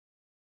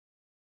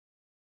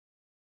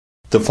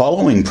The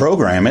following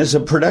program is a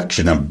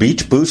production of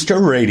Beach Booster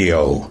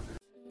Radio.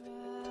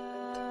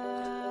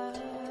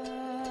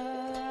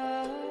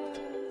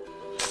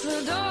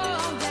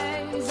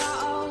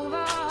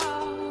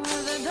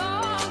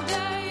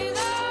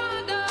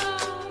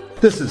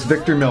 This is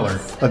Victor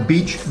Miller of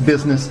Beach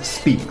Business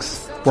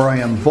Speaks, where I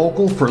am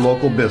vocal for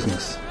local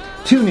business.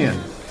 Tune in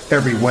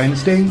every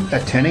Wednesday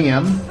at 10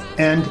 a.m.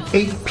 and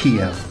 8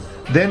 p.m.,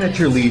 then at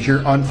your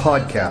leisure on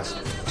podcast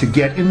to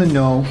get in the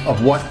know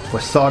of what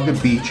Wasaga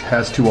Beach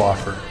has to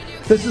offer.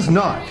 This is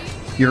not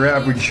your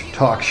average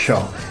talk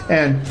show,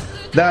 and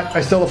that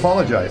I still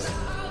apologize.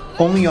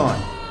 Only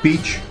on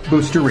Beach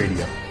Booster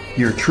Radio,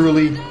 your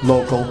truly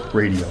local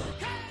radio.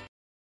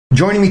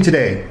 Joining me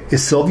today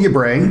is Sylvia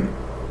Bray.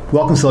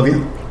 Welcome, Sylvia.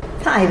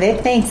 Hi,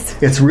 Vic. Thanks.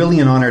 It's really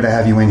an honor to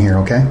have you in here,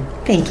 okay?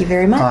 Thank you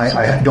very much.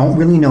 I don't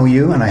really know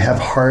you, and I have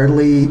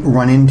hardly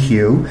run into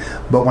you,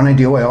 but when I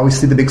do, I always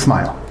see the big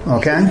smile,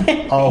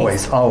 okay?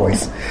 Always.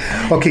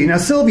 Okay, now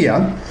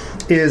Sylvia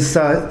is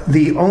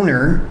the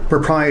owner,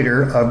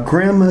 proprietor of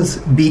Grandma's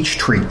Beach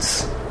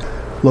Treats,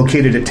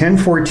 located at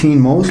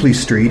 1014 Mosley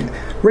Street,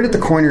 right at the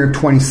corner of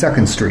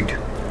 22nd Street.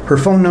 Her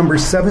phone number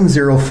is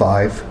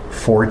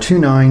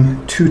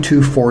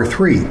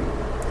 705-429-2243.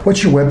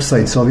 What's your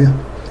website, Sylvia?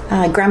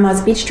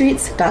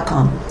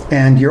 Grandma'sBeachTreats.com.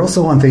 And you're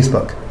also on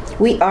Facebook.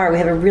 We are. We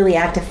have a really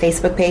active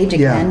Facebook page.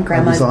 Again,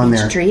 Grandma's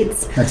Beach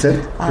Treats. That's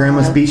it?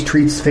 Grandma's Beach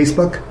Treats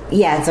Facebook?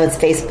 Yeah, so it's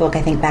Facebook,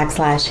 I think,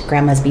 /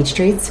 Grandma's Beach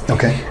Treats.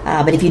 Okay.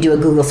 But if you do a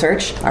Google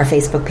search, our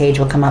Facebook page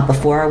will come up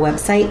before our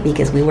website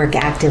because we work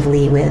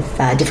actively with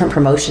different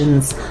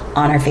promotions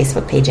on our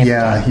Facebook page every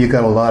day. You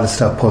got a lot of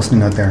stuff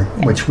posting out there,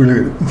 which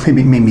really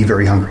made me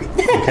very hungry.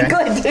 Okay?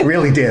 Good.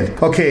 Really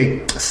did.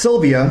 Okay,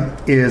 Sylvia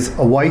is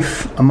a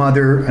wife, a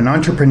mother, an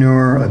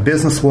entrepreneur, a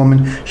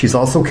businesswoman. She's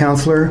also a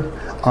counselor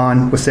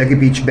on Wasaga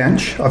Beach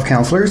bench of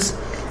counselors,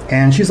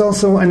 and she's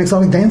also an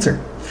exotic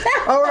dancer.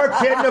 Oh, we're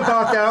kidding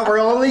about that. We're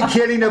only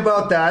kidding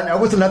about that. That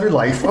was another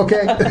life,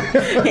 okay?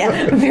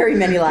 Yeah, very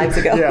many lives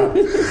ago. Yeah.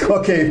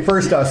 Okay,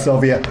 first off,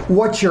 Sylvia,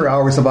 what's your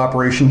hours of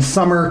operation,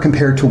 summer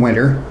compared to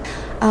winter?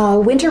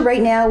 Winter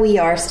right now, we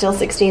are still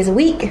 6 days a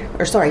week.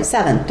 Or sorry,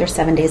 7. There's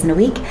 7 days in a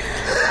week.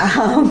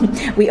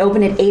 We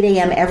open at 8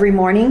 a.m. every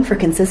morning for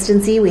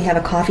consistency. We have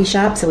a coffee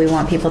shop, so we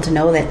want people to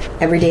know that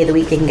every day of the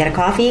week they can get a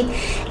coffee.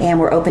 And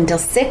we're open till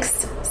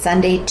 6,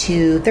 Sunday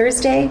to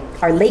Thursday.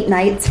 Our late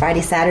nights,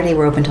 Friday, Saturday,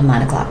 we're open till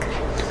 9 o'clock.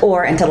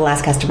 Or until the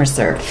last customer is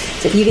served.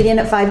 So if you get in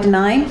at 5 to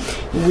 9,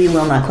 we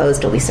will not close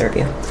till we serve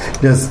you.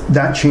 Does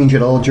that change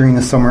at all during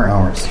the summer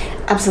hours?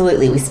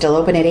 Absolutely. We still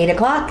open at 8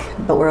 o'clock,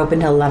 but we're open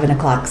till 11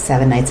 o'clock,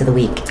 7 nights of the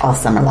week, all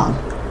summer long.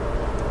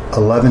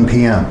 11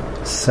 p.m.,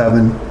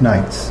 7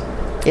 nights.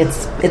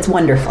 It's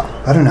wonderful.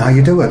 I don't know how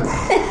you do it.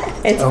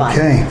 It's fun.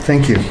 Okay,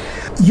 thank you.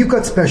 You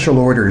got special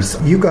orders.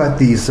 You got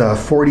these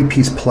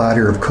 40-piece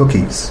platter of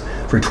cookies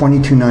for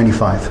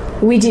 $22.95.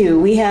 We do.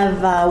 We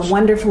have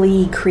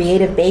wonderfully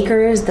creative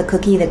bakers. The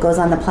cookie that goes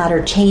on the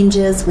platter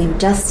changes. We've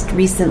just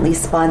recently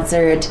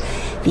sponsored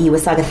the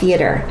Wasaga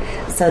Theatre,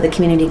 so the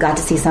community got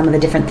to see some of the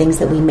different things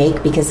that we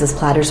make because those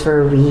platters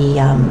for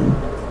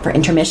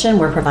intermission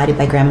were provided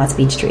by Grandma's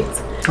Beach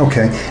Treats.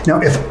 Okay. Now,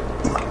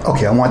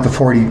 I want the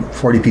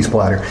 40-piece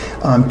platter.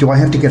 Do I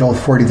have to get all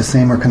 40 the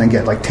same, or can I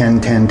get like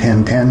 10, 10,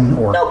 10, 10,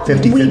 or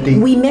 50, 50?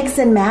 We mix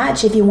and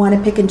match. If you want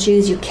to pick and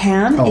choose, you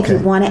can. Okay. If you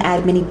want to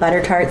add mini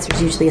butter tarts,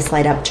 there's usually a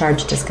slight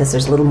upcharge just because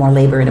there's a little more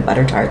labor in a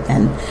butter tart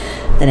than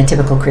a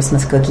typical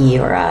Christmas cookie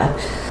or a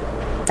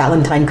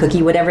Valentine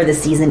cookie, whatever the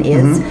season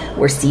is. Mm-hmm.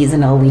 We're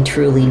seasonal. We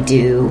truly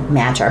do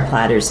match our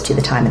platters to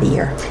the time of the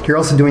year. You're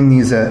also doing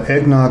these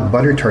eggnog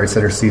butter tarts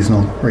that are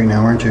seasonal right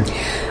now, aren't you?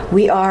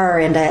 We are,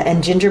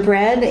 and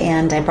gingerbread,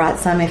 and I brought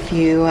some if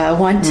you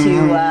want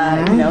to,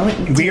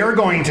 we are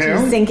going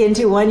to sink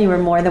into one. You are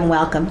more than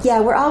welcome.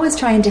 Yeah, we're always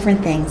trying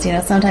different things.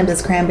 Sometimes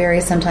it's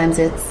cranberries, sometimes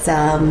it's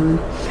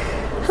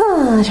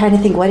trying to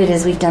think what it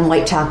is. We've done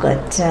white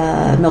chocolate,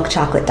 milk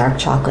chocolate, dark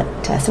chocolate.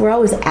 So we're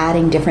always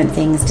adding different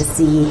things to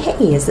see,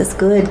 hey, is this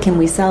good? Can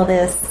we sell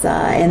this?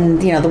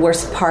 And the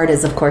worst part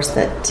is, of course,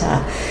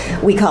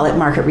 that we call it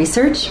market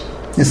research.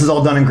 This is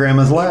all done in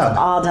Grandma's lab. It's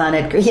all done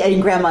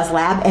in Grandma's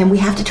lab, and we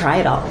have to try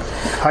it all.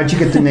 How'd you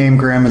get the name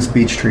Grandma's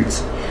Beach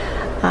Treats?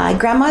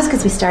 Grandma's,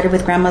 because we started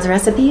with Grandma's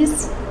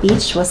recipes.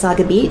 Beach,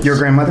 Wasaga Beach. Your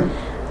grandmother?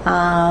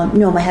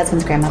 No, my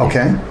husband's grandmother.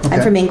 Okay.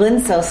 I'm from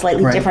England, so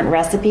slightly different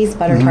recipes.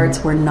 Butter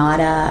tarts were not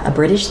a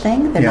British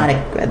thing.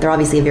 They're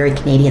obviously a very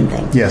Canadian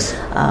thing. Yes.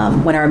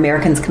 When our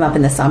Americans come up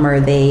in the summer,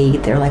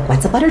 they're like,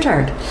 what's a butter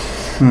tart?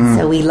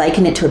 So we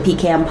liken it to a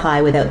pecan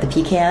pie without the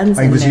pecans.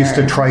 I was used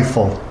to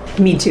trifle.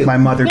 Me too. My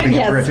mother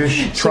being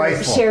British.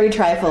 Trifle. Sherry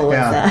trifle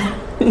was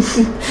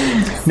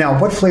Now,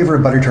 what flavor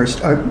of butter tarts?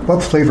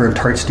 What flavor of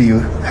tarts do you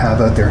have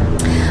out there?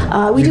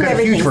 We do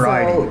everything. A huge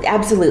variety. So,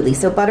 absolutely.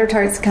 So butter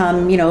tarts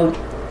come.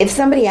 If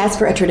somebody asks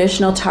for a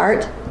traditional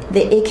tart,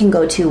 It can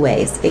go two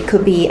ways. It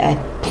could be a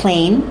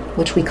plain,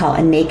 which we call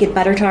a naked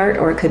butter tart,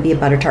 or it could be a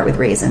butter tart with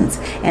raisins.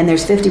 And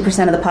there's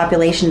 50% of the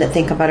population that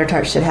think a butter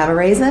tart should have a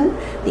raisin.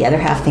 The other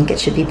half think it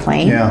should be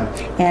plain. Yeah.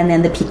 And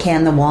then the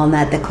pecan, the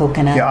walnut, the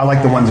coconut. Yeah, I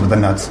like the ones with the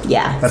nuts.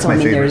 Yeah. That's my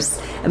favorite. There's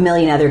a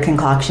million other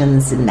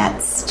concoctions, and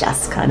that's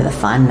just kind of the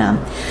fun.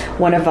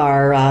 One of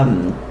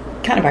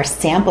our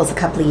samples a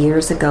couple of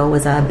years ago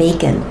was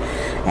bacon,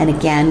 and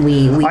again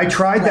we I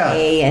tried that,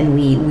 and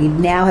we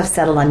now have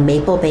settled on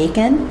maple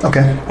bacon.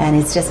 Okay, and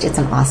it's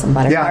an awesome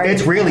butter tart. Yeah,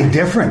 it's really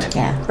different.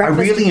 Yeah, I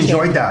really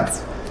enjoyed that.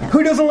 Yeah.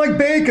 Who doesn't like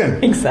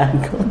bacon?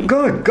 Exactly.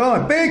 Good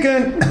God,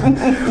 bacon!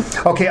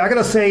 Okay, I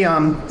gotta say,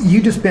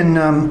 you just been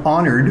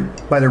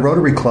honored by the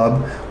Rotary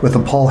Club with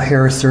the Paul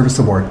Harris Service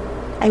Award.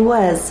 I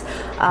was.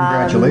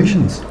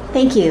 Congratulations.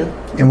 Thank you.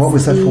 And what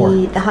was that for?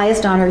 The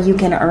highest honor you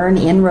can earn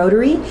in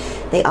Rotary.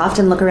 They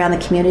often look around the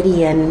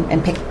community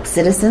and pick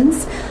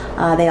citizens.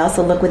 They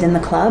also look within the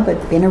club.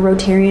 I've been a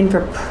Rotarian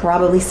for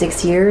probably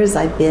 6 years.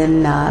 I've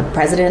been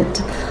president,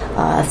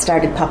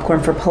 started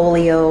Popcorn for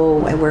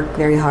Polio. I work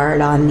very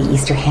hard on the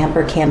Easter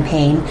Hamper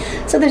campaign.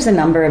 So there's a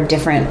number of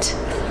different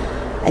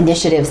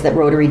initiatives that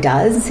Rotary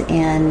does.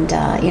 And,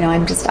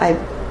 I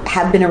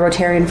have been a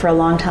Rotarian for a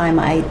long time.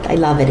 I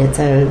love it. It's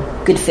a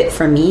good fit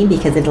for me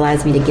because it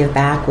allows me to give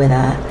back with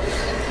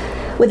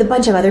a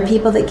bunch of other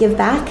people that give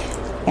back.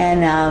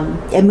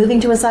 And moving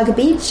to Wasaga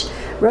Beach,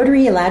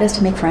 Rotary allowed us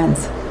to make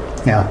friends.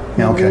 Yeah,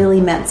 okay. We really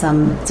met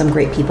some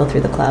great people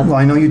through the club. Well,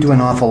 I know you do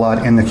an awful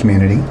lot in the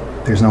community.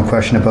 There's no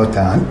question about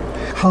that.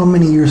 How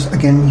many years,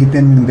 again, you've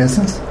been in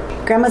business?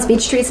 Grandma's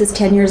Beach Treats is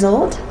 10 years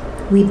old.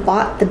 We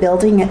bought the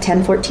building at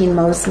 1014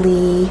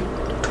 Mosley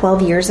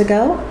 12 years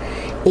ago.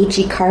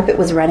 HE Carpet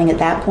was running at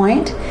that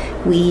point.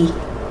 We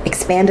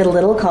expanded a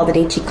little, called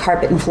it HE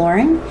Carpet and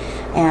Flooring,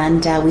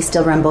 and we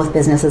still run both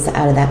businesses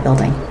out of that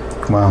building.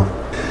 Wow.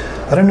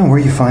 I don't know where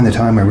you find the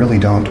time. I really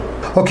don't.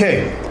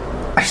 Okay,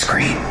 ice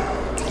cream.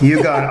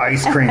 You got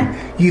ice cream.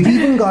 You've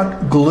even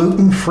got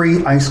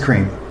gluten-free ice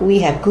cream. We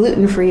have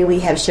gluten-free, we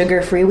have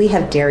sugar-free, we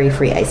have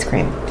dairy-free ice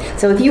cream.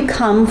 So if you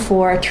come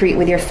for a treat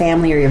with your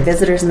family or your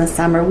visitors in the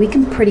summer, we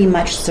can pretty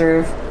much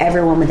serve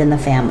everyone within the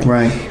family.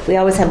 Right. We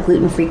always have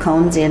gluten-free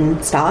cones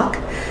in stock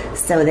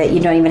so that you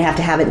don't even have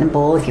to have it in a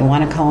bowl. If you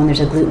want a cone, there's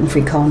a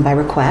gluten-free cone by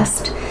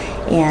request.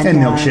 And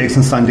milkshakes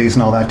and sundaes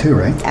and all that too,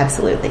 right?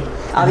 Absolutely.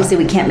 Obviously,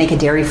 we can't make a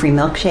dairy-free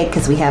milkshake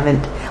because we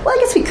haven't... Well, I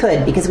guess we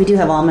could because we do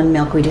have almond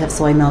milk, we do have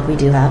soy milk, we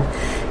do have...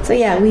 So,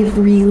 yeah, we've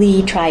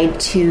really tried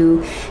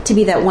to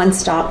be that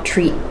one-stop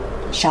treat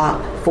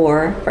shop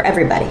for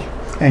everybody.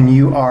 And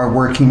you are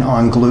working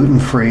on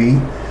gluten-free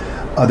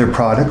other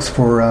products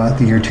for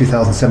the year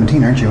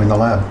 2017, aren't you, in the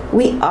lab?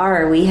 We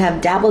are. We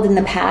have dabbled in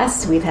the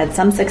past. We've had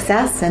some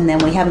success, and then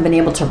we haven't been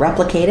able to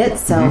replicate it.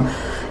 So,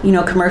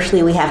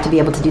 commercially, we have to be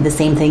able to do the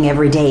same thing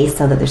every day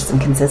so that there's some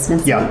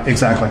consistency. Yeah,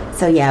 exactly.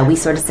 So, yeah, we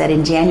sort of said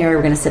in January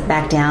we're going to sit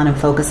back down and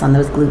focus on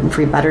those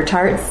gluten-free butter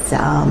tarts.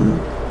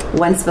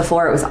 Once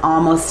before, it was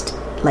almost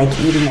like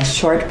eating a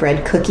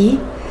shortbread cookie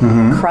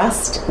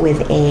crust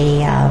with a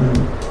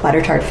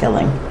butter tart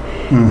filling.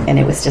 And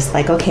it was just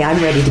like, okay,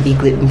 I'm ready to be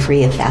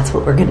gluten-free if that's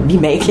what we're going to be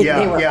making.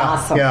 They were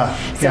awesome.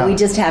 So we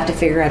just have to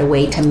figure out a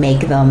way to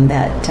make them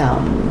that,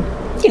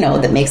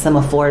 that makes them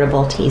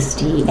affordable,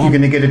 tasty. And you're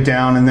going to get it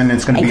down and then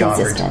it's going to be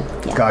offered.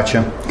 Yeah.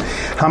 Gotcha.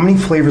 How many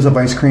flavors of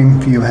ice cream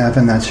do you have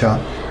in that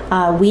shop?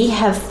 We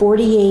have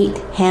 48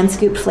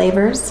 hand-scooped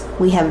flavors.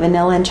 We have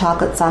vanilla and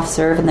chocolate soft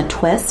serve and the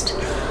twist.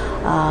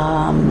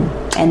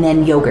 And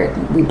then yogurt.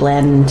 We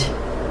blend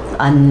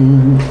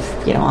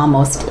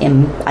almost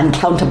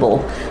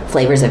uncountable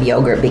flavors of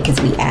yogurt because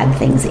we add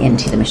things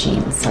into the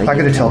machine. So I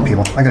got to tell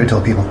people.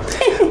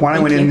 When I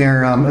went in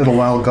there a little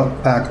while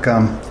back,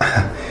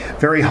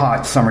 very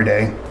hot summer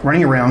day,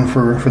 running around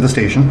for the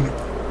station,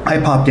 I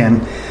popped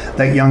in.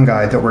 That young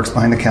guy that works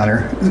behind the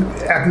counter,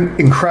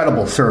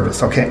 incredible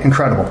service. Okay,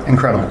 incredible.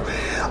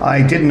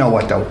 I didn't know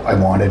what I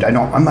wanted.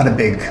 I'm not a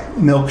big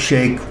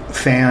milkshake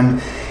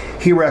fan.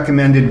 He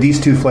recommended these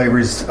two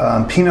flavors,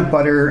 peanut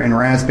butter and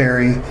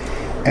raspberry,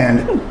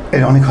 and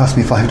it only cost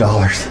me $5.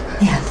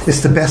 Yeah.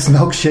 It's the best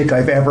milkshake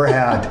I've ever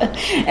had.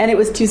 And it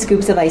was 2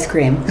 scoops of ice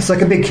cream. It's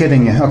like a big kid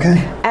in you, okay?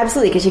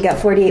 Absolutely, because you got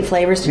 48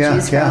 flavors to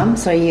choose from,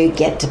 so you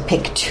get to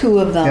pick 2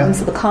 of them,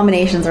 so the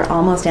combinations are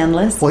almost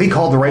endless. Well, he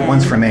called the right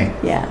ones for me.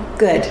 Yeah,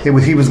 good. He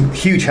was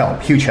huge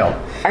help.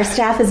 Our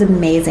staff is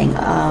amazing.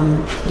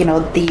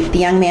 The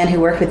young man who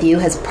worked with you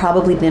has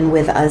probably been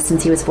with us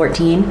since he was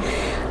 14.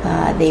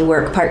 They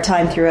work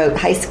part-time throughout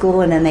high school,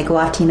 and then they go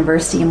off to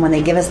university, and when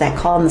they give us that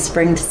call in the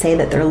spring to say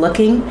that they're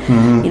looking,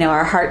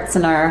 our hearts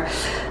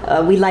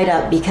and we light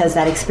up because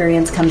that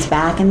experience comes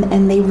back,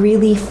 and they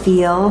really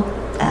feel,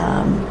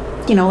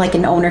 like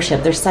an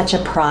ownership. There's such a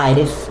pride.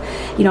 If,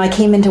 I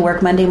came into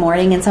work Monday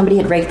morning and somebody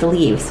had raked the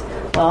leaves.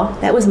 Well,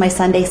 that was my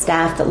Sunday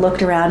staff that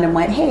looked around and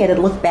went, hey, it'd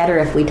look better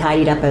if we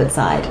tidied up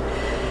outside.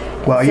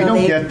 Well, you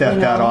don't get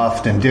that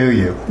often, do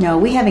you? No,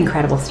 we have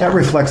incredible staff. That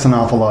reflects an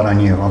awful lot on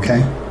you,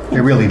 okay?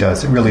 It really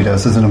does. It really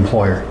does as an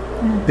employer.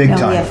 Big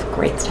time. We have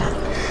great staff.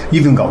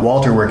 You've even got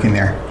Walter working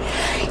there.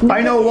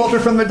 I know Walter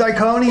from the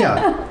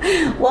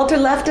Diconia. Walter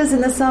left us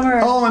in the summer.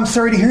 Oh, I'm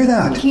sorry to hear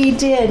that. He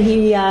did.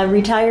 He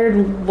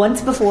retired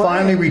once before.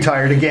 Finally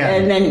retired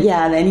again. And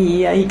then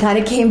he kind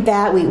of came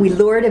back. We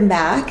lured him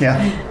back. Yeah.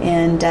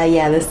 And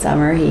this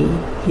summer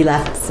he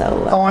left.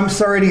 So. Oh, I'm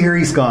sorry to hear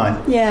he's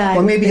gone. Yeah.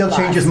 Well, maybe he'll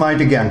change his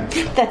mind again.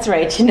 That's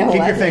right. You know,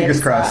 keep your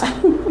fingers crossed.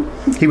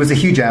 He was a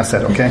huge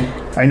asset. Okay,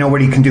 I know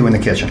what he can do in the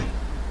kitchen.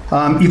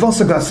 You've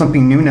also got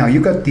something new now.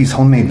 You've got these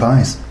homemade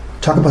pies.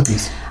 Talk about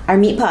these. Our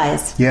meat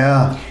pies.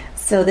 Yeah.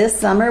 So this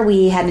summer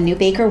we had a new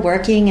baker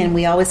working, and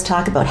we always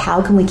talk about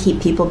how can we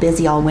keep people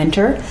busy all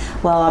winter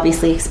while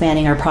obviously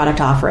expanding our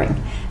product offering.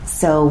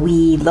 So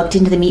we looked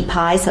into the meat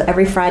pie. So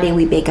every Friday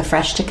we bake a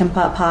fresh chicken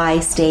pot pie,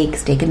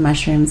 steak and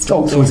mushrooms.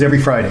 So it's every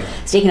Friday?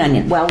 Steak and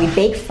onion. Well, we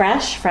bake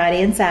fresh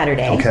Friday and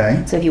Saturday.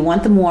 Okay. So if you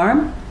want them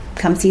warm,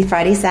 come see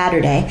Friday,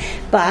 Saturday.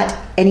 But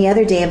any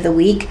other day of the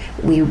week,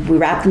 we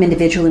wrap them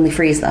individually and we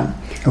freeze them.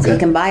 Okay. So you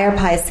can buy our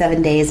pies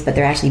 7 days, but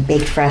they're actually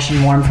baked fresh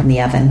and warm from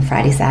the oven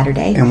Friday,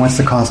 Saturday. And what's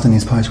the cost on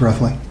these pies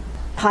roughly?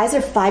 Pies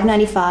are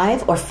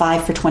 $5.95 or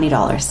 5 for $20.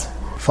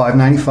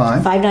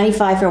 $5.95?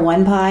 $5.95 for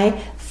one pie,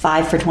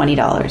 5 for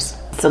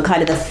 $20. So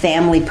kind of the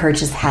family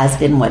purchase has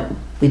been what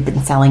we've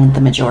been selling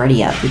the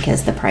majority of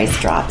because the price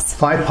drops.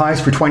 5 pies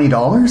for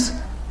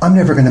 $20? I'm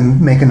never going to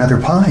make another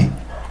pie.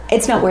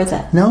 It's not worth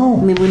it. No.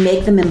 I mean, we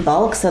make them in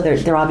bulk, so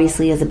there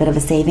obviously is a bit of a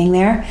saving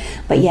there.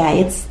 But yeah,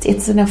 it's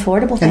an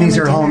affordable family And these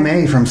are dinner.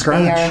 homemade from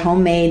scratch? They are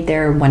homemade.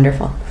 They're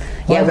wonderful.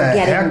 Why the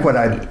heck would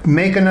I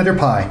make another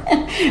pie?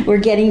 We're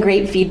getting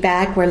great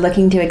feedback. We're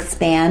looking to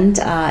expand.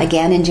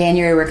 Again, in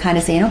January, we're kind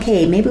of saying,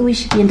 okay, maybe we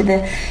should be into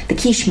the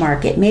quiche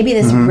market. Maybe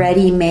this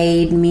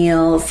ready-made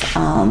meals.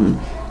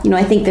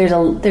 I think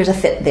there's a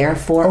fit there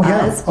for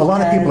us. A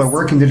lot of people are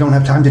working. They don't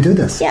have time to do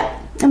this. Yeah.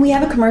 And we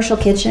have a commercial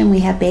kitchen. We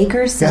have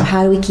bakers. So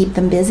how do we keep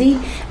them busy?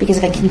 Because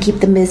if I can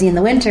keep them busy in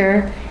the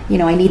winter,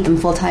 I need them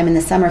full-time in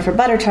the summer for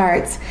butter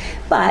tarts,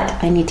 but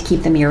I need to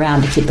keep them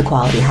year-round to keep the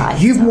quality high.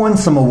 You've won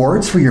some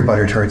awards for your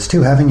butter tarts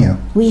too, haven't you?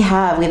 We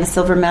have. We have a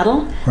silver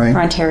medal for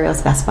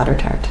Ontario's Best Butter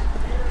Tart.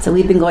 So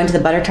we've been going to the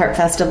Butter Tart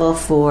Festival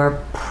for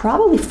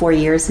probably 4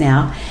 years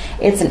now.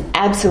 It's an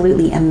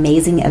absolutely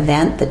amazing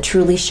event that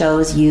truly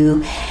shows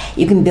you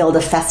can build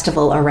a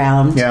festival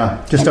around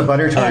just a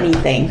butter tart.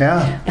 Anything.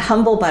 Yeah. A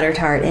humble butter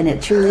tart, and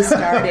it truly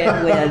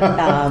started with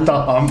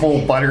the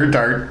humble butter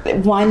tart.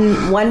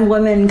 One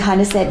woman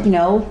kind of said,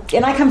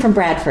 and I come from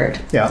Bradford,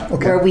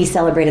 where we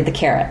celebrated the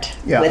carrot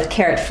with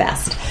Carrot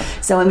Fest.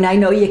 So I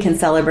know you can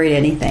celebrate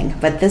anything,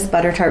 but this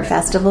Butter Tart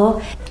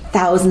Festival,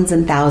 thousands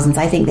and thousands.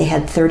 I think they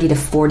had 30 to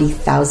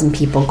 40,000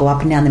 people go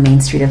up and down the main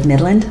street of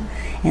Midland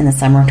in the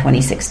summer of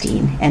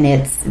 2016, and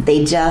it's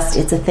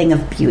a thing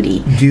of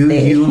beauty. Do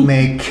you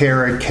make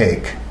carrot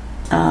cake?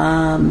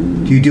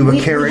 Do you do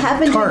a carrot tart? We have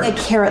been doing a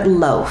carrot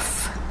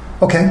loaf.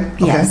 Okay.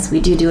 Yes, we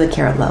do a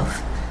carrot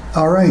loaf.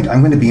 All right,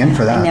 I'm going to be in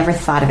for that. I never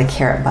thought of a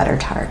carrot butter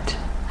tart.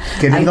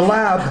 Get in the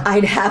lab.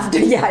 I'd have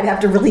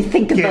to really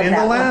think about that. Get in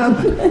the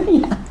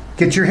lab.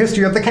 Get your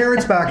history of the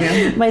carrots back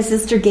in. My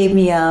sister gave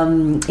me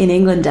in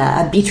England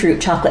a beetroot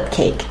chocolate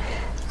cake,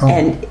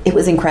 and it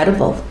was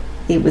incredible.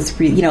 It was,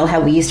 how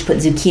we used to put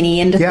zucchini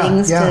into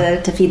things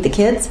to feed the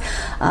kids.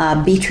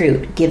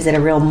 Beetroot gives it a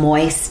real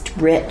moist,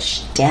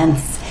 rich,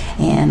 dense,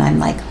 and I'm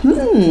like,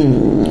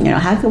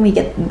 how can we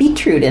get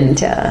beetroot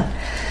into?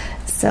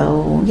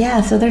 So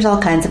there's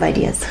all kinds of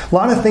ideas. A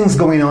lot of things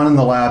going on in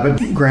the lab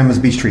at Grandma's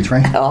Beach Treats,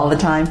 right? All the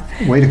time.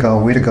 Way to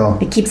go.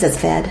 It keeps us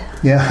fed.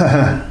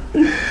 Yeah.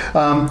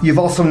 You've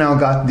also now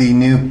got the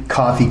new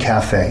coffee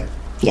cafe.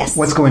 Yes.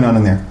 What's going on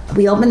in there?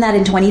 We opened that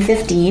in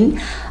 2015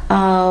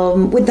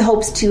 with the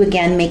hopes to,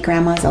 again, make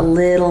Grandma's a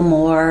little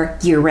more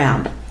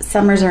year-round.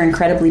 Summers are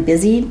incredibly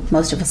busy.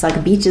 Most of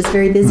Wasaga Beach is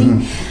very busy.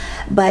 Mm-hmm.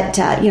 But,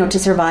 to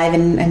survive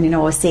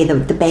and say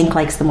the bank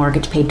likes the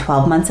mortgage paid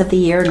 12 months of the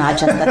year, not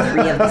just the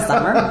 3 of the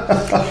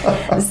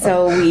summer.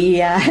 So we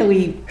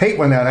hate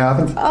when that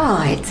happens.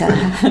 Oh, it's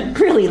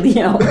really,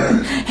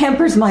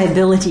 hampers my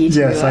ability to...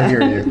 Yes, I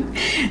hear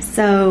you.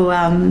 So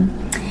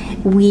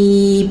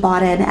we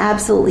bought an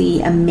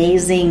absolutely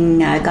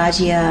amazing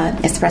Gaggia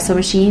espresso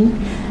machine,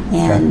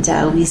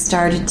 and we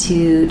started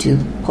to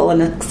pull an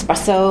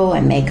espresso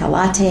and make a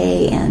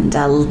latte, and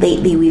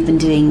lately we've been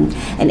doing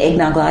an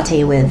eggnog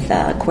latte with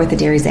Kawartha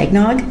Dairy's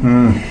eggnog.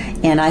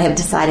 And I have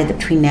decided that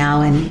between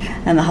now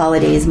and the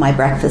holidays, my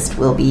breakfast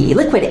will be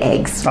liquid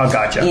eggs. Oh,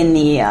 gotcha. In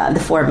the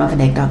form of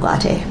an eggnog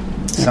latte.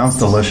 Sounds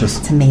delicious.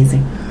 It's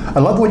amazing. I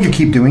love what you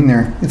keep doing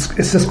there. It's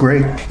just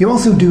great. You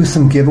also do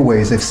some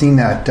giveaways. I've seen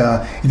that.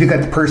 If you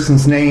got the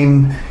person's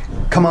name,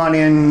 come on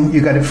in,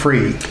 you got it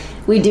free.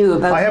 We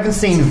do. I haven't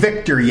seen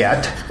Victor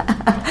yet.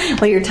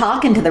 Well, you're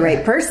talking to the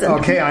right person.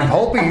 Okay, I'm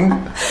hoping.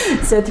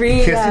 So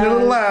kissing a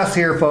little ass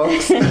here,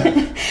 folks.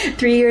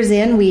 3 years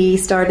in, we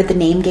started the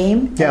name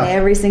game. Yeah. And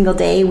every single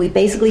day, we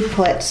basically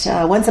put,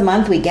 once a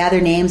month, we gather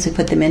names, we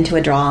put them into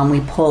a draw, and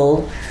we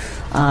pull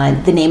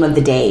the name of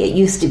the day. It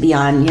used to be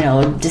on,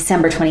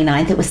 December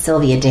 29th. It was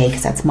Sylvia Day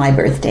because that's my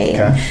birthday.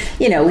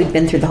 Okay. And, we'd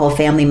been through the whole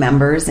family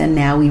members, and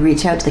now we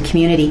reach out to the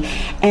community.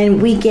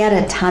 And we get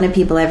a ton of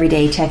people every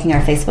day checking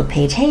our Facebook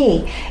page.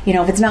 Hey,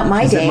 if it's not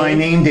my day. Is it my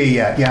name day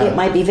yet? Yeah. It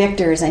might be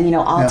Victor's, and,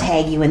 I'll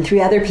tag you, and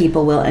 3 other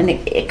people will. And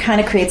it kind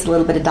of creates a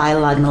little bit of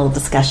dialogue and a little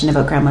discussion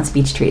about Grandma's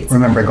Beach Treats.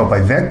 Remember, I go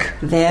by Vic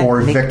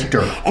or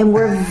Victor. And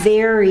we're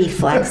very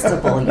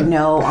flexible,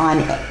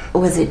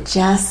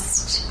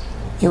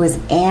 it was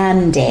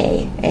Ann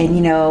Day,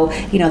 and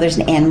there's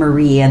an Anne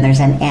Marie, and there's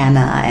an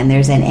Anna, and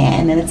there's an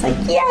Anne, and it's like,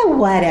 yeah,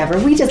 whatever.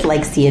 We just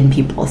like seeing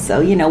people,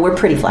 so we're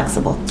pretty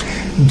flexible.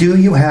 Do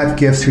you have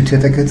gift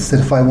certificates that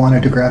if I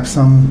wanted to grab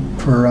some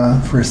for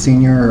a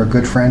senior or a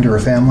good friend or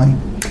a family?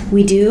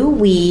 We do.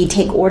 We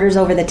take orders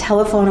over the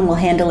telephone, and we'll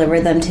hand deliver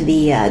them to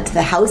the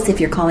house if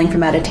you're calling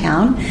from out of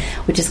town,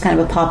 which is kind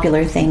of a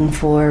popular thing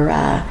for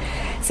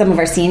some of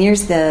our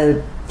seniors.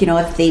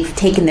 If they've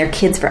taken their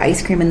kids for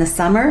ice cream in the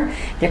summer,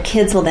 their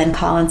kids will then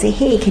call and say,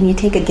 hey, can you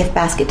take a gift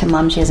basket to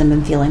Mom? She hasn't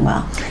been feeling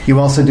well. You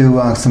also do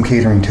some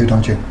catering too,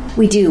 don't you?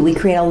 We do. We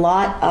create a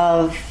lot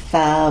of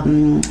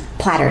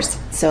platters.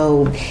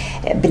 So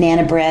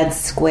banana bread,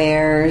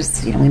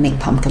 squares, we make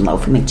pumpkin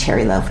loaf, we make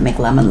cherry loaf, we make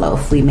lemon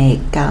loaf, we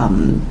make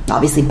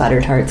obviously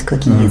butter tarts,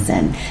 cookies,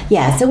 and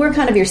so we're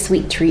kind of your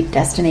sweet treat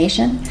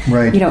destination.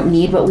 Right. You don't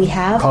need what we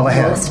have. Call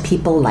ahead. Most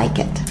people like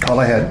it. Call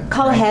ahead.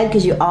 Call ahead,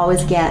 because you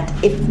always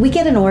if we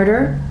get an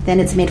order, then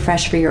it's made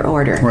fresh for your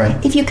order.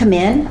 Right. If you come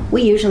in,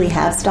 we usually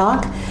have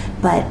stock.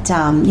 But,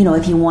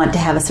 if you want to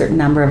have a certain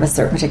number of a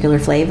certain particular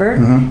flavor,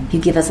 if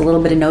you give us a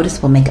little bit of notice,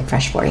 we'll make it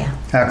fresh for you.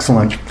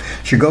 Excellent.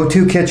 It's your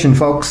go-to kitchen,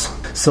 folks.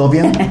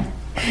 Sylvia,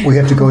 we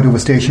have to go to a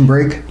station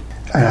break,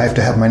 and I have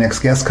to have my next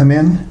guest come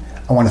in.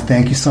 I want to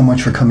thank you so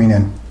much for coming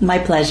in. My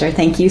pleasure.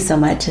 Thank you so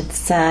much.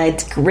 It's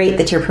great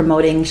that you're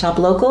promoting Shop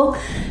Local,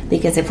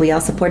 because if we all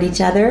support each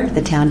other,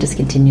 the town just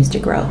continues to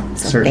grow.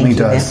 So certainly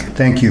does. Vic.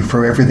 Thank you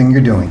for everything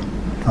you're doing.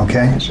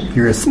 Okay?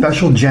 You're a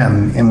special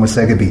gem in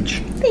Wasaga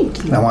Beach.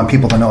 Thank you. I want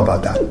people to know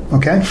about that.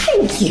 Okay?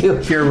 Thank you.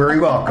 You're very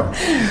welcome.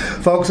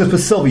 Folks, this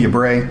was Sylvia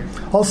Bray,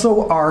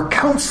 also our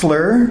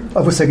counselor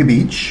of Wasaga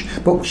Beach,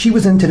 but she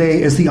was in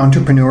today as the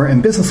entrepreneur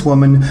and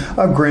businesswoman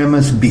of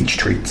Grandma's Beach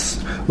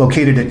Treats,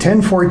 located at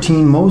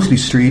 1014 Mosley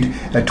Street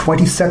at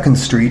 22nd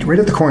Street, right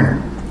at the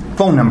corner.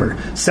 Phone number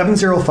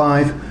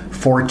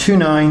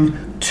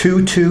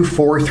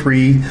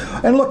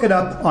 705-429-2243, and look it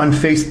up on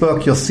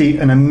Facebook. You'll see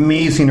an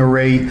amazing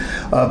array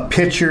of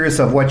pictures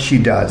of what she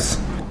does.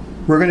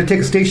 We're going to take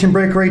a station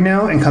break right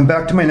now and come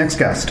back to my next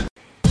guest.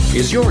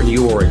 Is your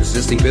new or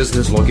existing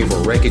business looking for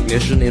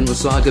recognition in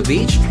Wasaga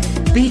Beach?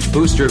 Beach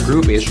Booster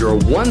Group is your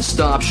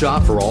one-stop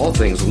shop for all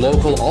things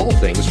local, all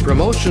things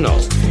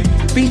promotional.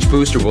 Beach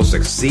Booster will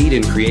succeed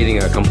in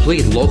creating a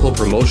complete local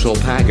promotional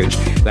package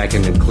that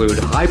can include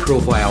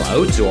high-profile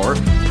outdoor,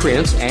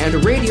 print,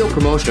 and radio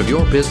promotion of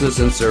your business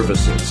and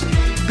services.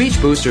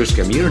 Beach Booster's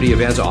community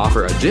events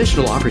offer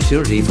additional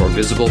opportunity for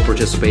visible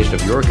participation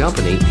of your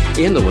company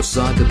in the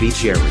Wasaga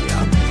Beach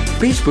area.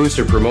 Beach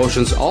Booster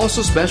Promotions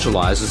also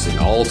specializes in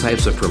all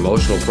types of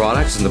promotional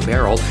products and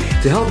apparel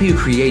to help you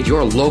create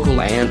your local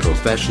and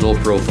professional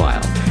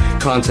profile.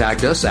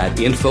 Contact us at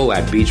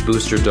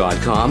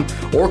info@beachbooster.com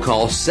or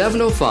call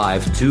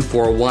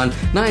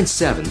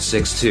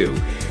 705-241-9762.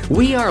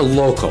 We are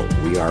local.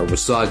 We are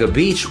Wasaga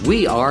Beach.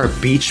 We are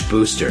Beach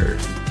Booster.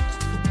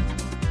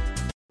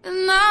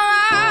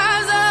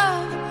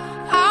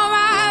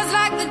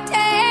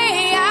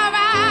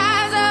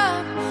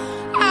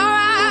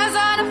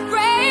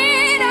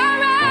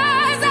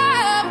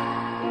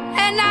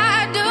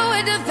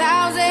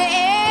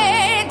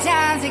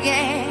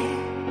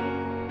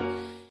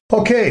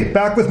 Okay,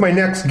 back with my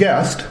next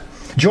guest.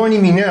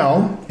 Joining me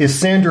now is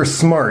Sandra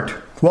Smart.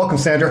 Welcome,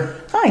 Sandra.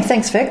 Hi,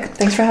 thanks, Vic.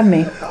 Thanks for having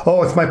me.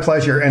 Oh, it's my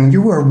pleasure. And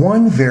you are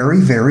one very,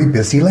 very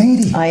busy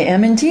lady. I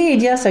am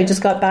indeed, yes. I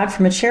just got back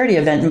from a charity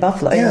event in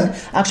Buffalo. Yeah.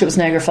 Actually, it was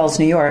Niagara Falls,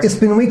 New York. It's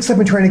been weeks I've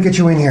been trying to get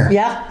you in here.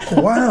 Yeah.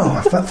 Wow.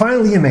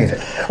 Finally you made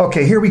it.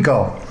 Okay, here we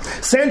go.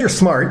 Sandra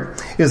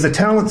Smart is a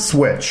talent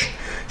switch.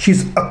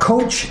 She's a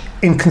coach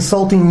in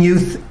consulting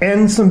youth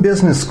and some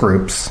business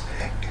groups.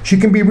 She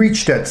can be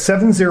reached at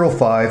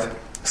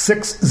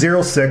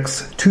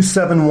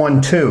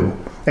 705-606-2712.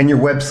 And your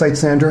website,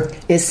 Sandra?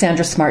 Is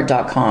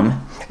sandrasmart.com.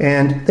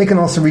 And they can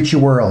also reach you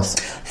where else?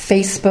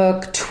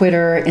 Facebook,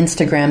 Twitter,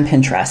 Instagram,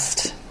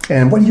 Pinterest.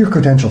 And what are your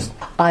credentials?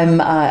 I've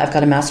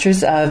got a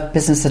Master's of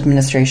Business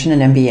Administration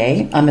and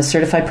MBA. I'm a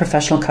certified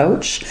professional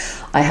coach.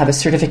 I have a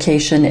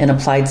certification in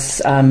applied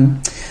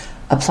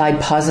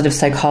positive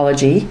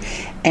psychology,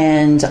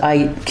 and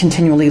I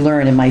continually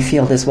learn in my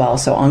field as well,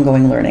 so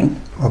ongoing learning.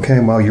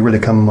 Okay, well, you really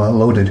come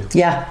loaded.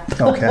 Yeah.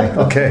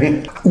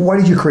 Okay. Why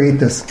did you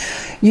create this?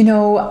 You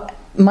know,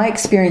 my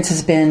experience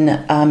has been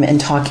in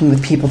talking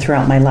with people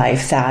throughout my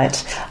life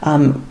that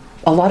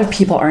a lot of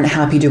people aren't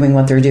happy doing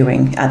what they're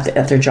doing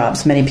at their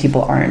jobs. Many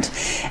people aren't.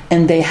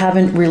 And they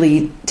haven't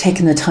really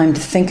taken the time to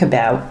think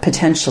about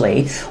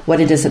potentially what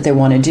it is that they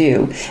want to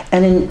do.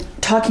 And in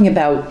talking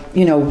about,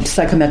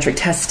 psychometric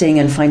testing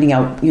and finding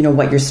out,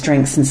 what your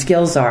strengths and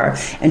skills are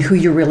and who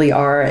you really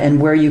are and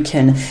where you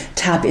can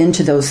tap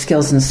into those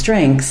skills and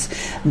strengths,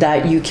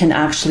 that you can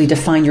actually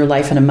define your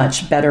life in a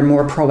much better,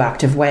 more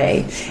proactive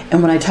way.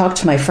 And when I talk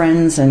to my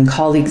friends and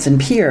colleagues and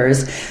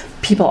peers,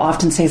 people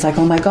often say, it's like,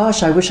 oh my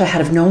gosh, I wish I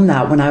had have known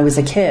that when I was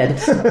a kid.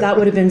 That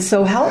would have been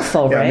so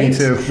helpful, right? Me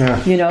too.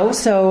 Yeah.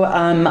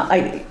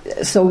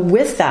 So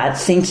with that,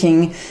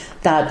 thinking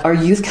that our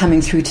youth coming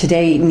through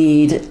today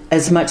need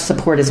as much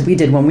support as we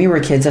did when we were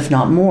kids, if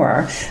not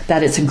more,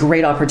 that it's a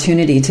great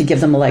opportunity to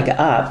give them a leg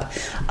up,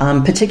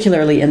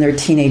 particularly in their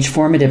teenage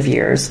formative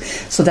years,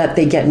 so that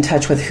they get in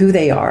touch with who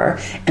they are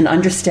and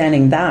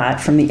understanding that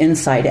from the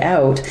inside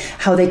out,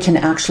 how they can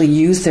actually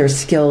use their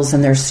skills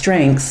and their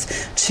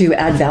strengths to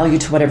add value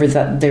to whatever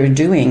that they're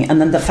doing.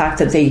 And then the fact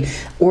that they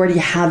already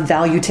have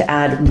value to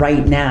add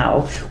right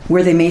now,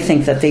 where they may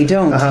think that they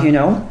don't,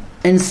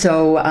 And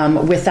so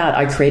with that,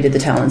 I created the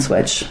Talent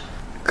Switch.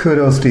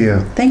 Kudos to you.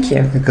 Thank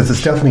you. Because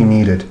it's definitely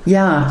needed.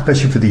 Yeah.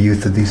 Especially for the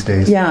youth of these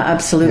days. Yeah,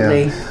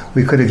 absolutely. Yeah.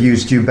 We could have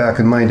used you back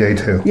in my day,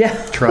 too. Yeah.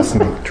 Trust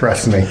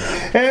me.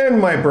 And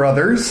my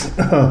brothers.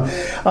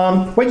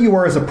 What you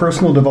are is a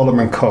personal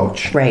development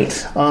coach.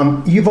 Right.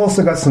 You've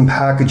also got some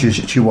packages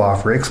that you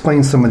offer.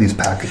 Explain some of these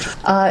packages.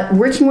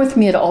 Working with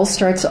me, it all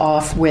starts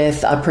off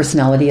with a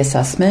personality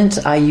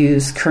assessment. I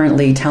use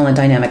currently Talent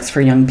Dynamics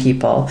for young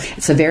people.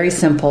 It's a very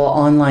simple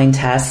online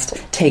test.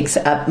 Takes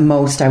at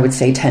most, I would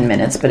say, 10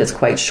 minutes, but it's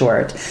quite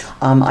short.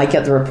 I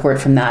get the report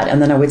from that,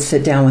 and then I would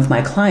sit down with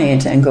my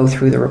client and go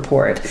through the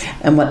report.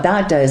 And what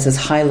that does is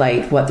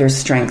highlight what their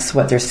strengths,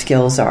 what their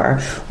skills are,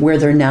 where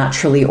they're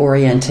naturally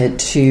oriented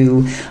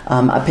to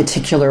a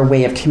particular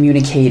way of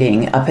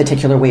communicating, a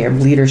particular way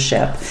of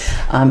leadership.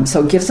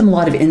 So it gives them a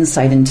lot of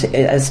insight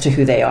as to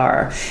who they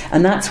are.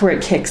 And that's where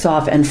it kicks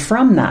off. And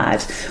from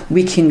that,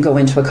 we can go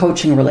into a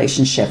coaching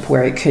relationship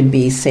where it could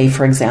be, say,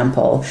 for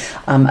example,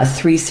 a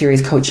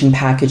 3-series coaching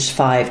package,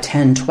 5,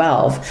 10,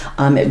 12.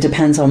 It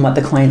depends on what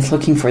the client's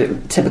looking for,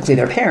 typically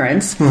their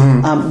parents,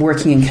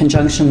 working in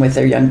conjunction with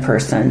their young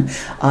person,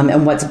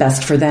 and what's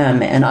best for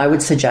them. And I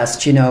would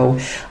suggest,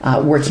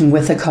 working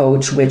with a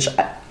coach, which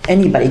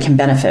anybody can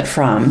benefit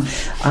from,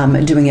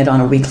 doing it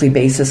on a weekly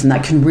basis, and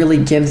that can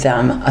really give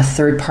them a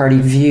third-party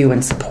view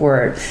and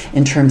support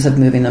in terms of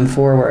moving them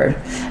forward.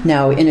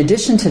 Now, in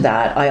addition to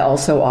that, I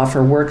also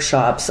offer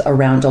workshops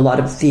around a lot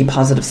of the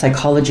positive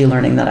psychology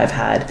learning that I've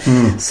had.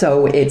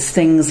 So it's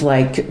things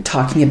like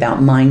talking about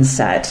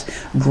mindset,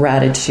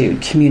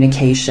 gratitude,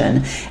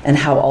 communication, and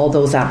how all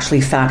those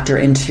actually factor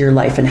into your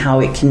life and how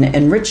it can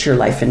enrich your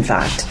life, in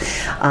fact.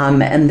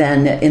 And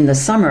then in the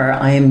summer,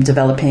 I am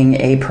developing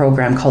a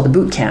program called the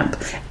Boot Camp.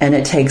 And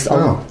it takes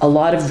a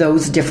lot of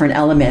those different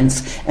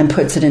elements and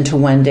puts it into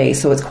one day.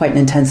 So it's quite an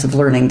intensive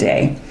learning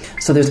day.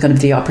 So there's going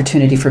to be the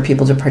opportunity for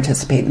people to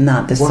participate in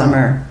that this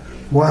summer.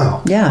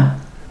 Wow. Yeah.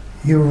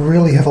 You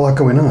really have a lot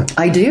going on.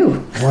 I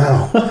do.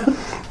 Wow.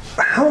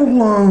 How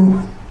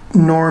long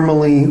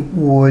normally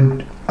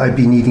would I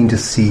be needing to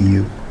see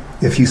you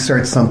if you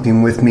start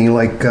something with me,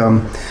 like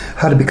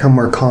how to become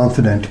more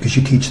confident, because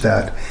you teach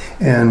that,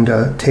 and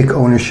take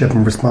ownership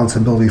and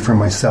responsibility for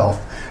myself,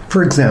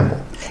 for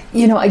example?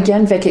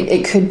 Again, Vic,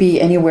 it could be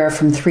anywhere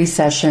from 3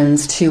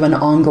 sessions to an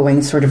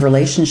ongoing sort of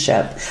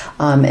relationship,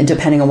 and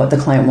depending on what the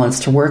client wants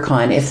to work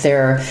on. If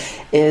there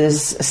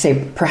is,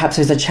 say, perhaps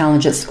there's a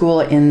challenge at school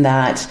in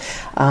that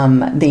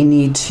they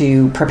need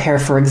to prepare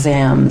for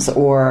exams,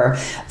 or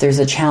there's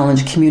a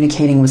challenge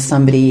communicating with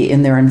somebody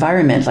in their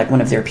environment, like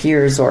one of their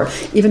peers, or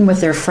even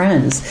with their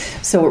friends.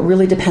 So it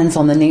really depends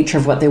on the nature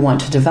of what they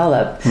want to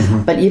develop.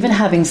 But even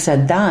having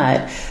said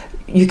that,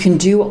 you can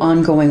do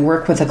ongoing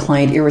work with a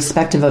client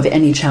irrespective of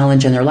any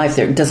challenge in their life.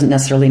 There doesn't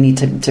necessarily need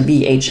to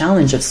be a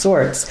challenge of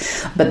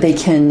sorts, but they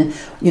can,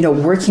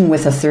 working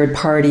with a third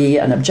party,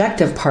 an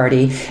objective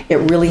party, it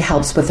really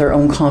helps with their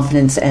own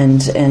confidence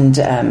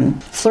and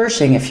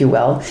flourishing, if you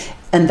will.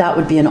 And that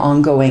would be an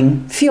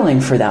ongoing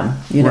feeling for them,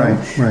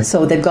 Right.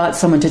 So they've got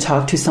someone to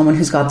talk to, someone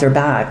who's got their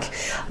back.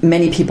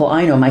 Many people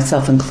I know,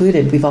 myself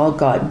included, we've all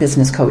got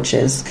business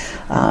coaches,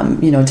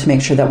 to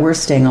make sure that we're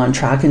staying on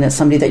track, and it's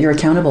somebody that you're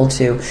accountable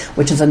to,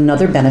 which is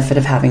another benefit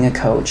of having a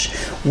coach,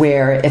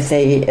 where if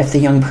the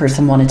young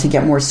person wanted to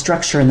get more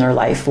structure in their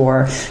life,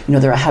 or,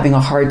 they're having a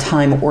hard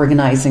time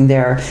organizing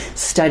their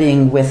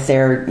studying with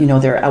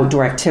their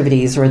outdoor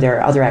activities or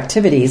their other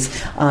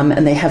activities,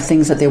 and they have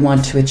things that they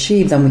want to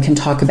achieve, then we can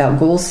talk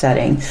about goal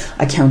setting,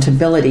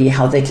 accountability,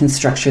 how they can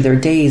structure their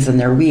days and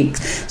their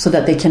weeks so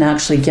that they can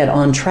actually get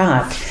on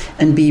track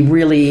and be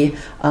really,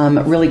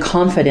 really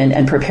confident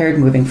and prepared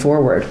moving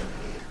forward.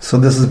 So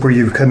this is where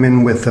you come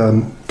in with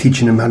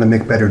teaching them how to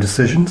make better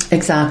decisions.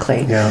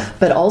 Exactly. Yeah.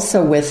 But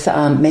also with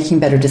making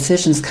better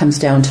decisions comes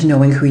down to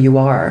knowing who you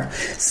are.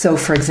 So,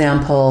 for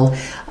example,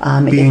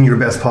 being your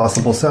best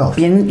possible self.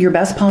 Being your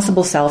best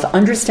possible self,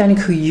 understanding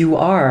who you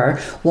are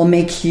will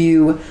make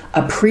you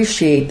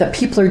appreciate that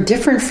people are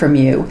different from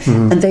you,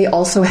 and they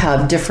also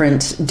have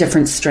different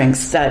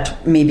strengths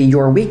that may be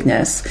your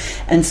weakness.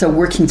 And so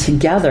working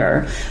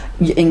together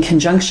in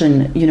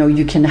conjunction,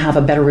 you can have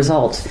a better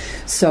result.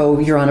 So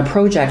you're on a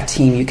project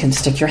team, you can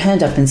stick your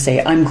hand up and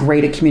say, I'm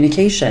great at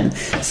communication.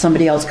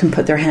 Somebody else can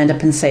put their hand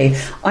up and say,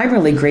 I'm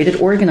really great at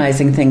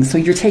organizing things. So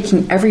you're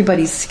taking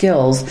everybody's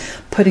skills,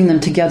 putting them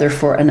together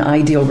for an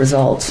ideal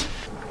result.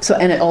 So,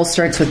 and it all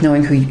starts with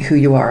knowing who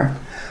you are.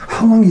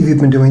 How long have you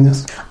been doing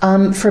this?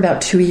 For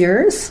about 2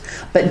 years,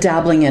 but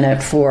dabbling in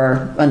it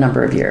for a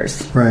number of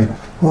years. Right.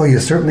 Well, you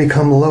certainly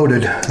come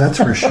loaded, that's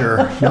for sure.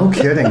 No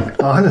kidding,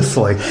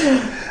 honestly.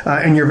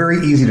 And you're very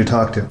easy to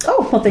talk to.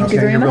 Oh, well, thank you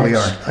very much. You really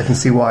are. I can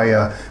see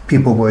why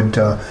people would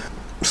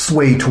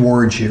sway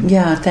towards you.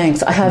 Yeah,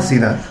 thanks. I see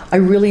that. I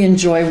really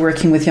enjoy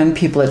working with young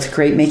people. It's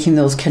great making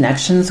those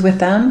connections with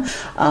them.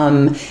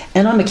 And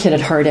I'm a kid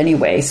at heart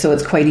anyway, so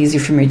it's quite easy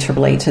for me to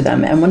relate to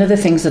them. And one of the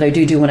things that I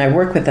do when I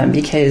work with them,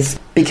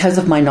 because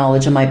of my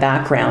knowledge and my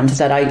background,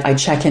 that I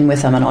check in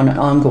with them on an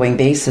ongoing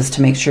basis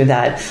to make sure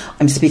that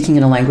I'm speaking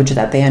in a language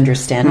that they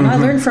understand. And I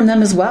learn from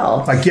them as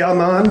well. Like, yeah,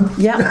 man.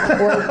 Yeah,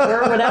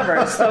 or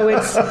whatever. So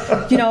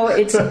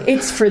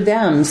it's for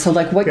them. So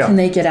like, what can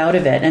they get out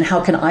of it? And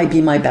how can I be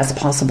my best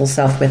possible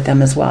self with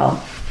them as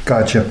well?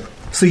 Gotcha.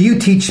 So you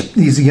teach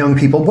these young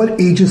people,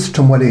 what ages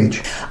to what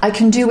age? I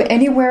can do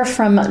anywhere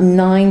from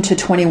 9 to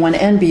 21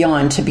 and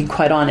beyond, to be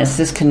quite honest.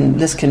 This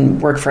can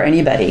work for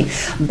anybody.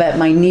 But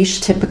my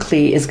niche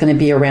typically is going to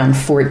be around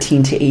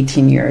 14 to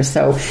 18 years.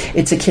 So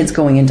it's the kids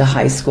going into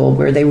high school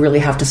where they really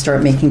have to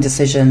start making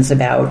decisions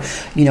about,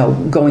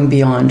 going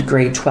beyond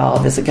grade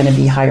 12. Is it going to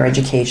be higher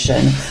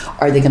education?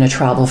 Are they going to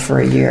travel for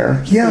a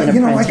year? Yeah,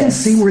 I can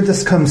see where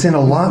this comes in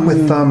a lot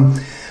with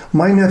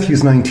my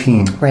nephew's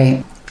 19.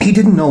 Right. He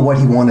didn't know what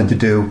he wanted to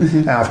do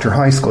after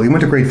high school. He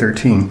went to grade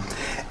 13,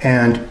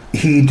 and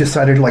he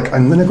decided,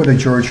 I'm going to go to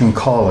Georgian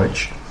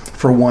College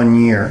for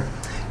 1 year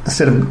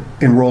instead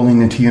of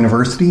enrolling into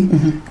university,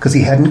 because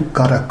he hadn't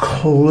got a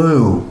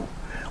clue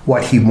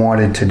what he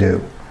wanted to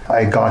do.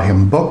 I got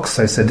him books.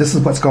 I said, this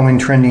is what's going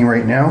trending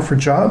right now for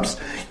jobs.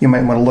 You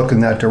might want to look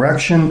in that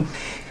direction.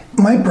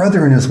 My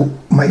brother and his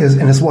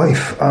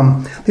wife,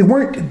 they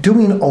weren't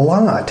doing a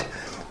lot.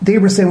 They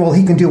were saying, well,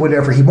 he can do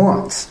whatever he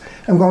wants.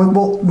 I'm going,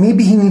 well,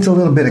 maybe he needs a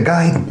little bit of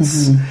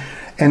guidance.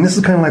 And this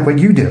is kind of like what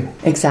you do.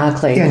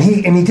 Exactly. And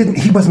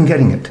he wasn't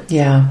getting it.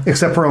 Yeah.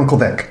 Except for Uncle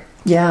Vic.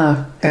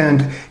 Yeah.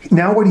 And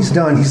now what he's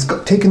done, he's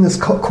taken this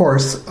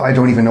course. I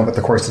don't even know what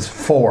the course is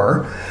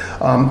for.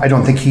 I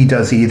don't think he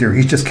does either.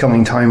 He's just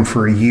killing time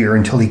for a year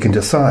until he can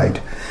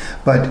decide.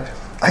 But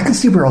I can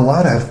see where a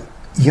lot of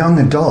young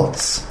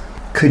adults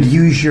could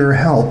use your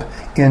help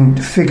in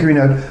figuring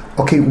out,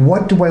 okay,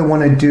 what do I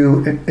want to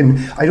do? And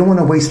I don't want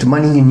to waste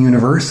money in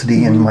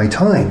university and my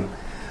time.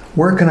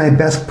 Where can I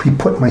best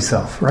put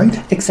myself, right?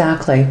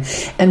 Exactly.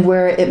 And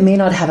where it may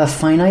not have a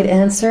finite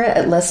answer,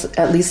 at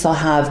least I'll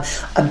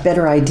have a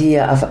better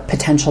idea of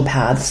potential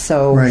paths.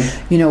 So,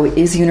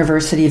 is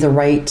university the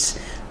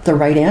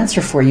right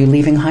answer for you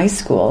leaving high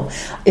school?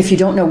 If you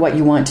don't know what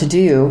you want to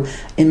do,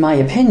 in my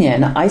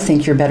opinion, I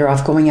think you're better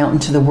off going out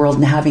into the world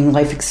and having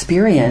life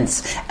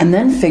experience and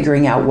then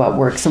figuring out what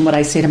works. And what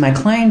I say to my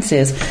clients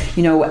is,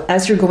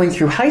 as you're going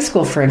through high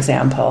school, for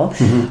example,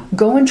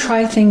 go and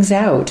try things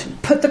out.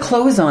 Put the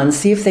clothes on,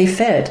 see if they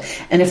fit.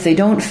 And if they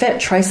don't fit,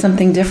 try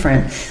something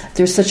different.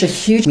 There's such a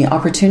huge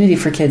opportunity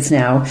for kids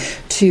now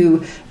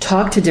to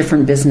talk to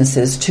different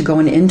businesses, to go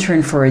and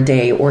intern for a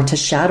day or to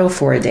shadow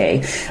for a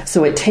day.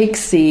 So it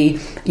takes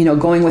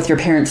going with your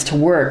parents to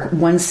work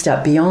one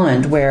step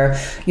beyond where,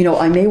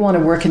 I may want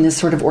to work in this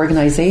sort of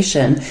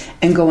organization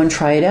and go and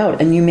try it out.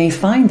 And you may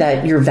find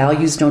that your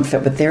values don't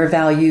fit with their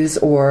values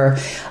or,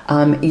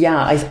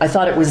 I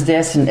thought it was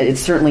this and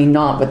it's certainly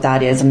not what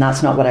that is and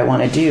that's not what I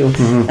want to do.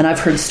 And I've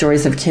heard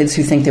stories of kids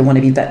who think they want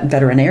to be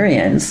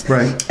veterinarians.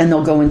 Right. And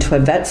they'll go into a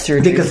vet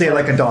surgery. Because they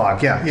like a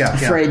dog,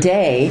 for a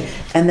day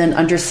and then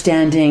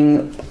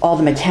understanding all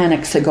the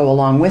mechanics that go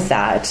along with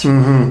that.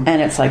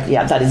 And it's like,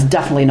 that is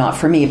definitely not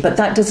for me. But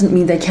that doesn't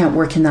mean they can't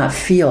work in that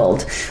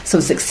field. So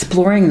it's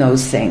exploring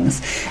those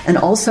things. And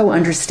also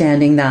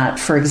understanding that,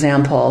 for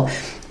example,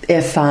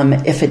 if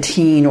a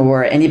teen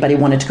or anybody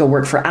wanted to go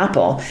work for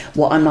Apple,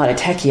 well, I'm not a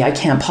techie, I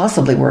can't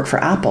possibly work for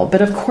Apple.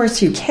 But of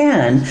course you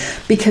can,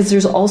 because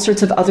there's all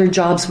sorts of other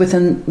jobs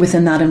within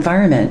that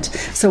environment.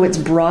 So it's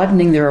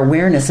broadening their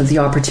awareness of the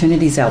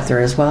opportunities out there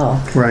as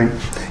well. Right.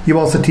 You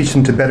also teach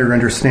them to better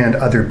understand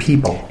other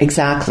people.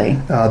 Exactly.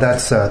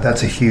 That's a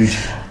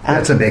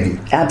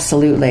biggie.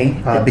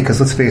 Absolutely. Because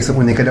let's face it,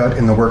 when they get out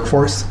in the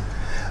workforce,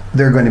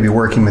 they're going to be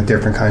working with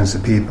different kinds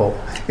of people.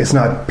 It's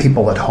not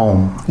people at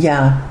home.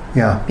 Yeah.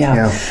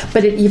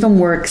 But it even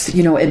works,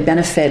 it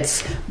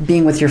benefits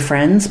being with your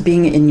friends,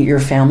 being in your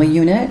family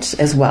unit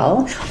as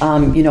well.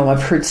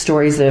 I've heard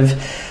stories of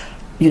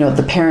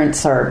the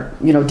parents are,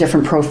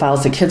 different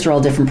profiles, the kids are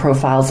all different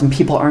profiles, and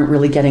people aren't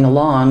really getting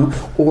along,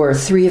 or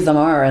three of them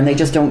are, and they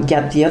just don't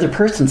get the other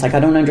person's. Like, I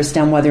don't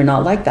understand why they're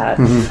not like that.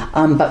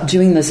 But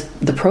doing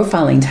the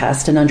profiling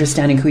test and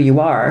understanding who you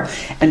are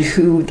and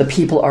who the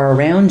people are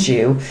around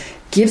you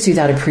gives you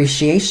that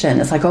appreciation.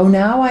 It's like, oh,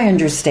 now I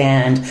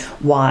understand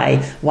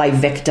why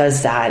Vic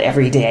does that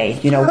every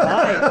day.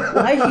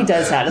 Why he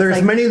does that. It's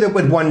There's many that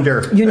would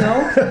wonder.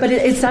 But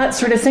it's that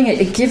sort of thing.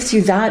 It gives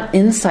you that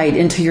insight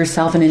into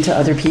yourself and into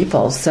other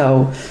people.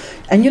 So,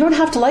 and you don't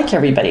have to like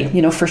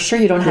everybody. For sure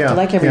you don't have to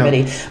like everybody.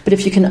 Yeah. But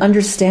if you can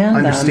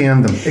understand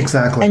them,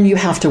 exactly, and you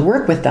have to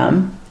work with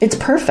them, it's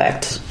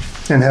perfect.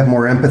 And have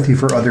more empathy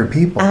for other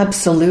people.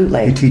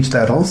 Absolutely. You teach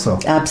that also.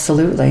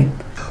 Absolutely.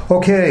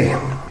 Okay.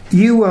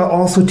 You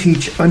also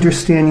teach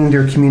understanding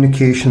their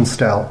communication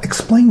style.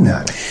 Explain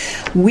that.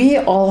 We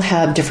all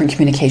have different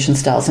communication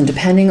styles, and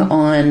depending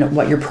on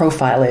what your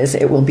profile is,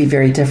 it will be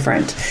very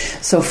different.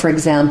 So, for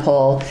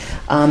example,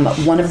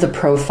 one of the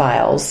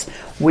profiles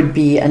would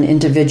be an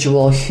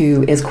individual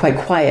who is quite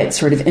quiet,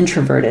 sort of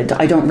introverted.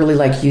 I don't really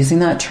like using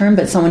that term,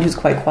 but someone who's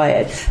quite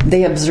quiet.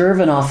 They observe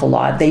an awful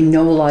lot. They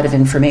know a lot of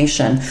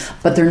information,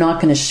 but they're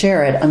not going to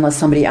share it unless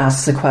somebody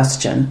asks a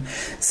question.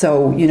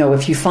 So,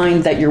 if you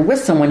find that you're with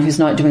someone who's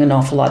not doing an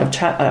awful lot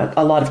of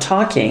a lot of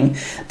talking,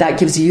 that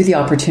gives you the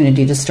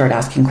opportunity to start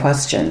asking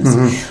questions.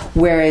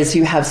 Whereas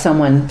you have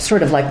someone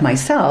sort of like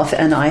myself,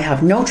 and I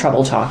have no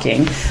trouble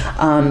talking,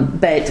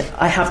 but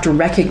I have to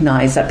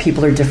recognize that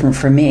people are different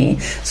from me.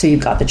 So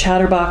you've got the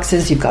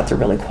chatterboxes, you've got the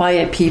really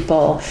quiet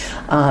people,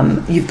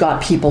 you've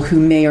got people who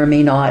may or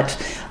may not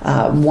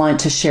want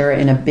to share it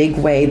in a big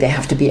way. They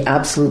have to be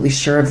absolutely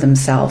sure of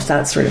themselves,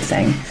 that sort of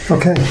thing.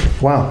 Okay,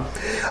 wow.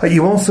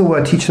 You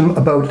also teach them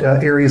about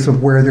areas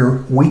of where their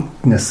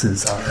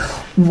weaknesses are.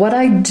 What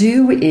I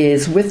do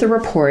is, with the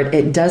report,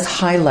 it does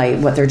highlight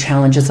what their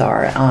challenges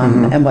are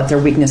and what their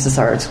weaknesses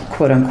are,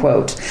 quote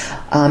unquote.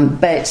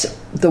 But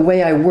the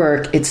way I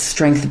work, it's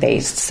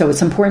strength-based. So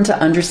it's important to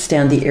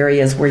understand the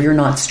areas where you're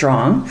not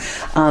strong.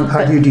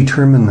 How do you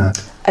determine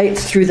that?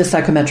 It's through the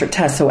psychometric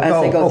test. So as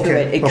they go through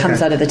it, it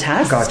comes out of the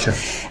test. Gotcha.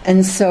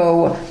 And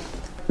so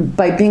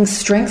by being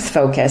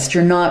strength-focused,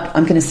 you're not,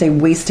 I'm going to say,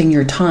 wasting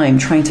your time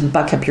trying to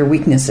buck up your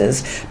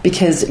weaknesses,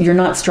 because you're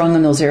not strong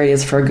in those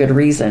areas for a good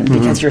reason,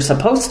 because you're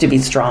supposed to be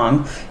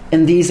strong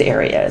in these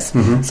areas.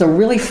 So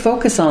really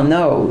focus on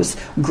those,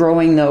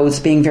 growing those,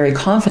 being very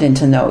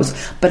confident in those,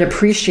 but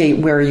appreciate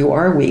where you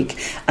are weak.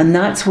 And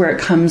that's where it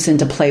comes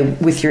into play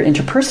with your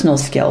interpersonal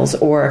skills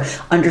or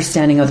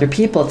understanding other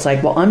people. It's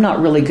like, well, I'm not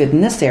really good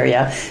in this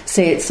area.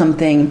 Say it's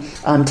something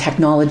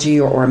technology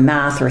or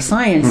math or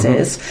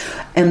sciences.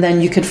 And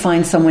then you could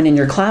find someone in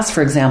your class,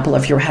 for example,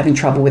 if you're having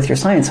trouble with your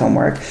science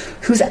homework,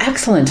 who's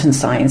excellent in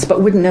science,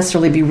 but wouldn't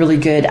necessarily be really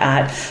good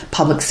at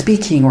public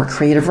speaking or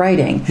creative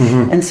writing.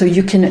 And so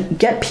you can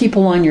get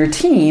people on your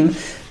team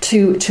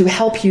to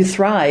help you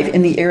thrive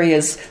in the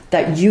areas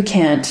that you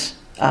can't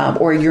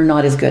or you're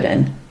not as good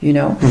in,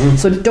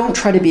 So don't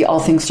try to be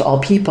all things to all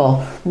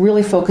people.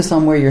 Really focus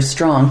on where you're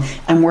strong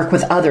and work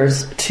with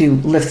others to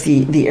lift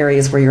the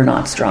areas where you're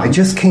not strong. I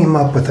just came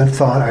up with a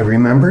thought I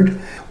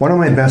remembered. One of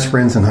my best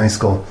friends in high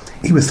school,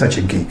 he was such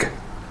a geek.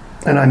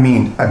 And I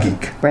mean a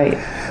geek. Right.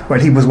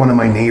 But he was one of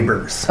my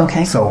neighbors.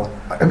 Okay. So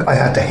I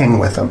had to hang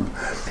with him.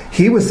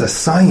 He was a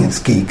science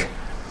geek.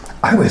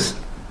 I was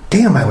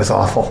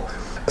awful.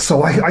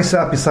 So I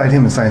sat beside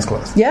him in science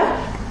class. Yeah.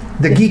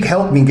 The geek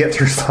helped me get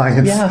through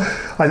science. Yeah.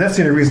 And that's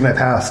the only reason I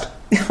passed.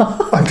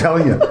 I'm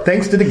telling you,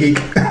 thanks to the geek.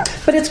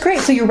 But it's great.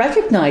 So you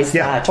recognize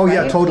that. Oh, right?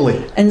 yeah,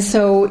 totally. And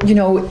so,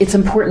 it's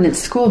important at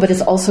school, but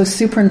it's also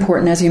super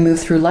important as you move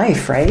through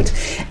life, right?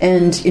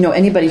 And,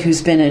 anybody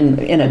who's been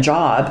in a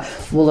job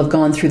will have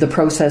gone through the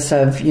process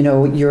of,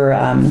 your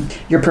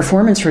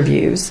performance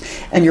reviews,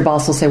 and your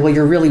boss will say, well,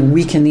 you're really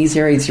weak in these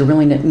areas. You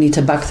really need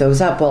to buck those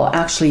up. Well,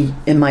 actually,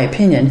 in my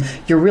opinion,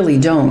 you really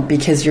don't,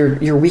 because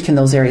you're weak in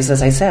those areas,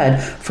 as I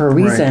said, for a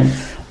reason.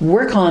 Right.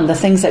 Work on the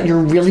things that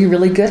you're really,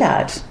 really good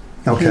at.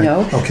 Okay.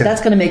 Okay. That's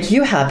going to make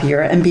you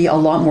happier and be a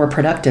lot more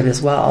productive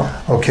as well.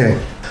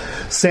 Okay.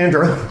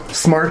 Sandra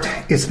Smart,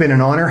 it's been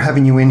an honor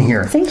having you in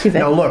here. Thank you, Vic.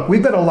 Now, look,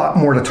 we've got a lot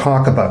more to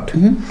talk about.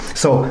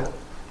 So,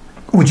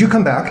 would you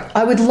come back?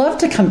 I would love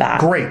to come back.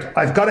 Great.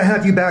 I've got to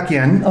have you back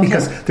in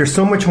because there's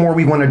so much more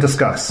we want to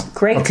discuss.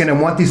 Great. Okay, and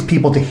I want these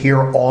people to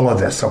hear all of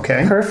this,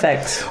 okay?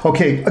 Perfect.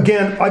 Okay,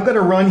 again, I've got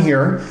to run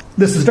here.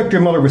 This is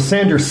Victor Miller with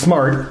Sandra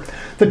Smart.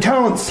 The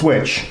Talent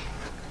Switch.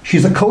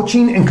 She's a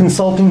coaching and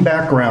consulting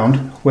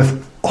background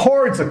with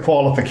hordes of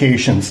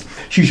qualifications.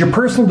 She's your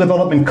personal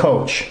development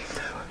coach.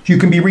 You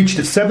can be reached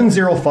at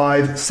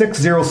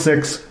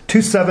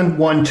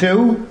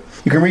 705-606-2712.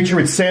 You can reach her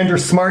at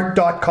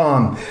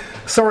sandrasmart.com.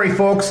 Sorry,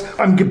 folks,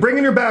 I'm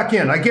bringing her back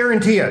in. I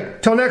guarantee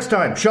it. Till next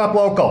time, shop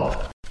local.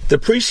 The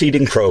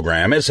preceding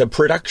program is a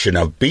production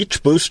of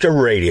Beach Booster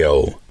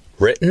Radio.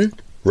 Written,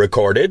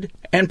 recorded,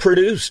 and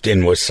produced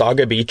in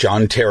Wasaga Beach,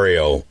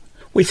 Ontario.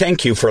 We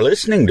thank you for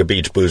listening to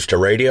Beach Booster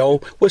Radio,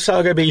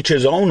 Wasaga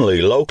Beach's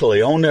only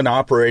locally owned and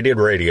operated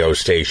radio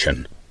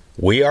station.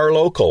 We are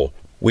local.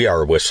 We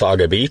are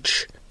Wasaga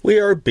Beach. We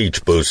are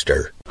Beach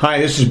Booster. Hi,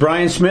 this is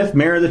Brian Smith,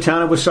 Mayor of the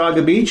town of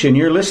Wasaga Beach, and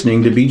you're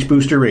listening to Beach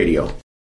Booster Radio.